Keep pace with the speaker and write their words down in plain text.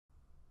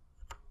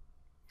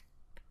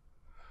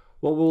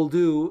What we'll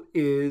do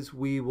is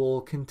we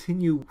will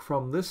continue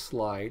from this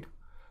slide,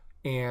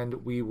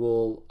 and we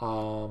will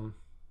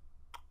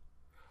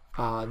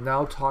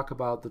now talk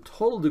about the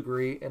total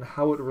degree and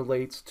how it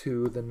relates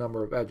to the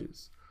number of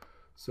edges.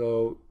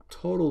 So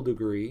total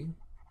degree,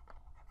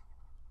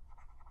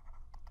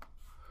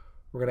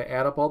 we're going to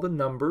add up all the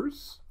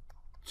numbers.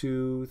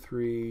 2,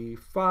 3,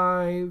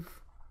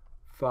 5,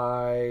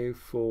 5,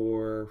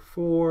 4,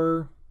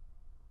 4,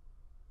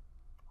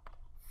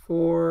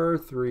 4,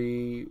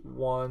 3,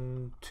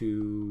 1,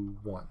 2,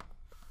 1.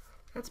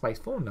 That's my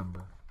phone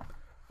number.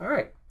 All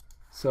right.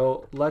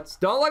 So let's,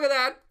 don't look at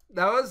that.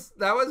 That was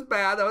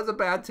bad. That was a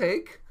bad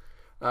take.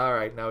 All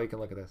right, now we can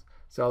look at this.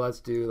 So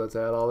let's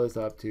add all this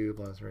up. 2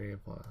 plus 3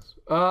 plus.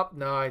 Oh,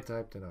 no, I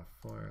typed in a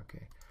 4.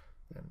 Okay.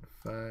 Then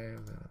 5,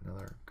 then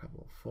another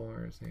couple of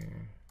 4s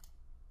here.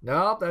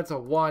 Nope, that's a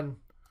 1.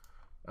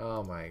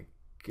 Oh my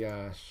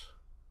gosh.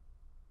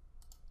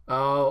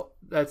 Oh,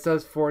 that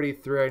says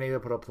 43. I need to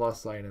put a plus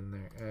sign in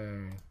there. All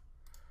right.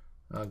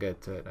 I'll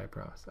get to it, I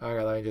promise. All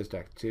right, let me just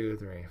check. 2,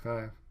 3,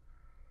 5,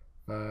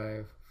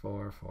 5,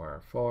 4,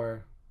 4,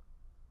 4,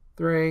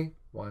 3,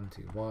 1,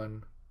 2,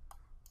 1.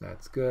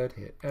 That's good.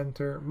 Hit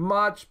enter.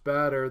 Much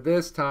better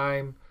this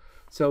time.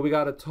 So we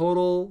got a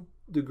total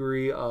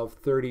degree of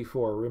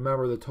 34.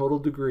 Remember, the total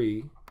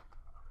degree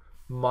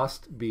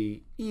must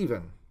be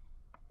even.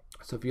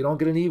 So if you don't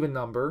get an even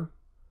number,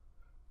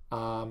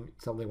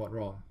 something went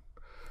wrong.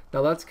 Now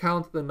let's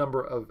count the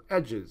number of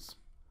edges.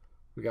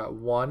 We got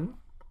 1,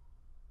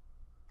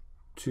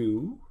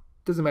 2,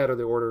 doesn't matter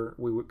the order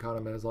we would count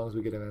them in as long as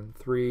we get them in.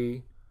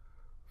 3,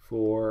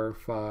 4,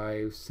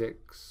 5,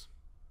 6,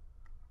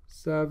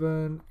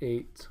 7,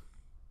 8,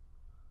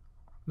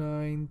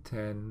 9,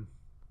 10,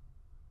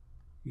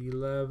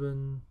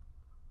 11,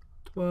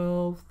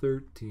 12,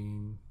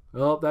 13.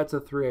 Oh, that's a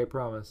 3, I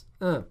promise.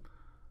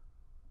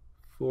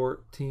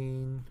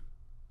 14,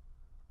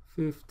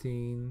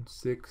 15,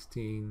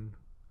 16,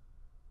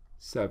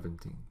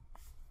 17.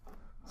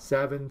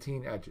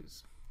 17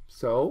 edges.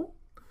 So,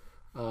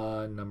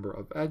 number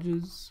of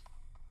edges,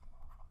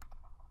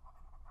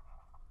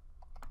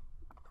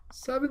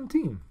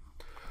 17.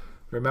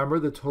 Remember,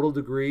 the total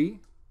degree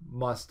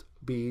must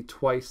be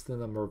twice the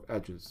number of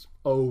edges.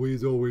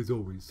 Always, always,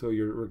 always. So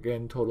your,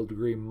 again, total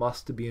degree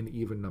must be an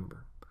even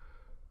number.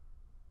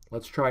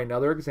 Let's try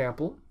another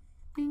example.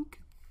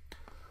 Bink.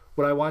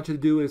 What I want you to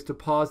do is to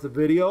pause the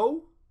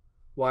video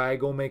while I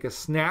go make a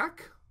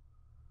snack.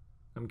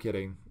 I'm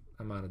kidding.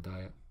 I'm on a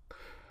diet.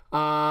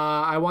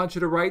 I want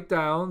you to write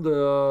down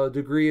the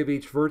degree of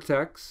each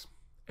vertex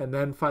and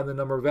then find the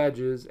number of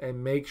edges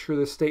and make sure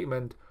the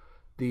statement,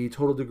 the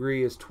total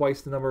degree is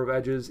twice the number of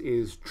edges,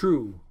 is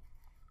true.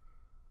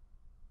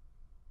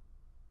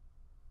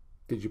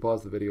 Did you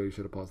pause the video? You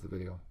should have paused the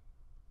video.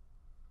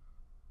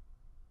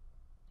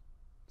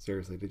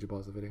 Seriously, did you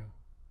pause the video?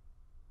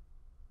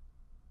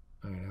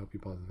 All right, I hope you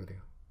paused the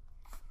video.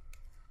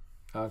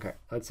 Okay,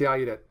 let's see how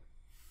you did.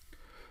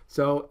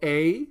 So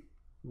A,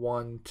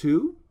 1,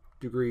 2,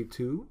 degree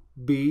 2.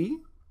 B,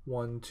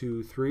 1,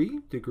 2, 3,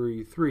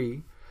 degree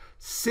 3.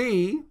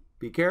 C,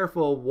 be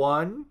careful,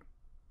 1,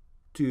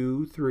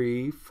 2,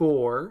 3,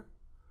 4,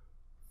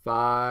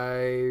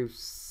 5,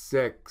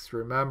 6.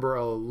 Remember,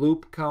 a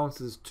loop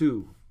counts as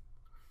 2,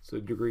 so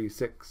degree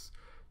 6.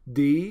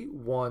 D,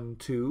 1,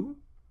 2.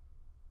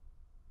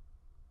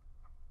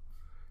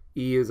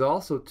 E is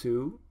also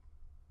 2.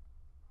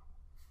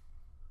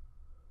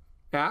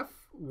 F,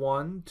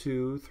 1,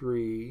 2,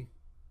 3,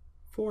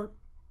 4.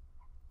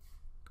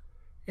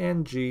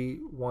 And G,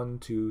 1,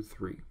 2,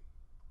 3.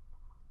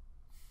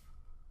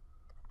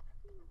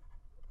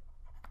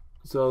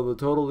 So the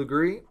total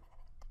degree,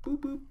 boop,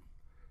 boop.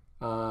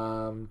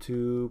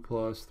 2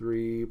 plus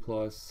 3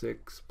 plus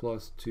 6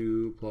 plus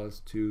 2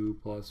 plus 2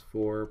 plus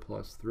 4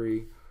 plus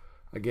 3.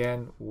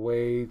 Again,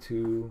 way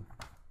too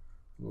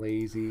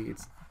lazy.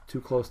 It's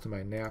too close to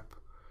my nap.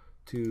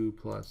 2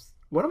 plus,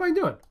 what am I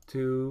doing?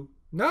 2,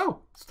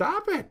 no,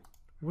 stop it.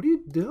 What are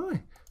you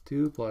doing?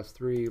 2 plus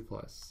 3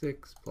 plus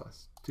 6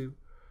 plus 2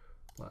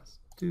 plus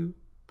 2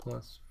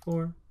 plus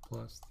 4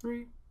 plus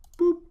 3.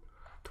 Boop,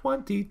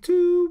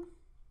 22.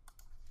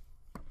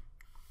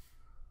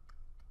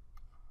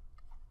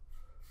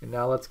 And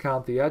now let's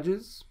count the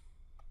edges.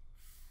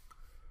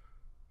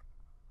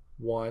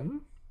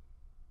 1,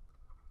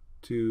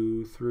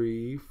 2,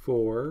 3,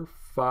 4,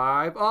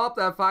 5. Oh,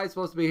 that 5 is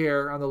supposed to be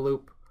here on the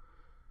loop.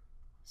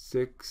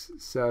 6,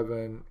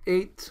 7,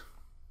 8,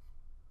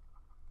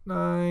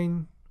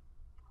 9,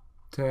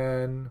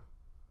 10,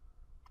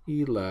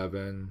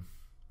 11.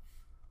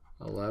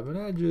 11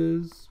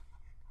 edges,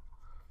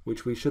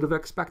 which we should have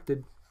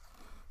expected.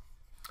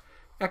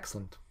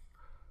 Excellent.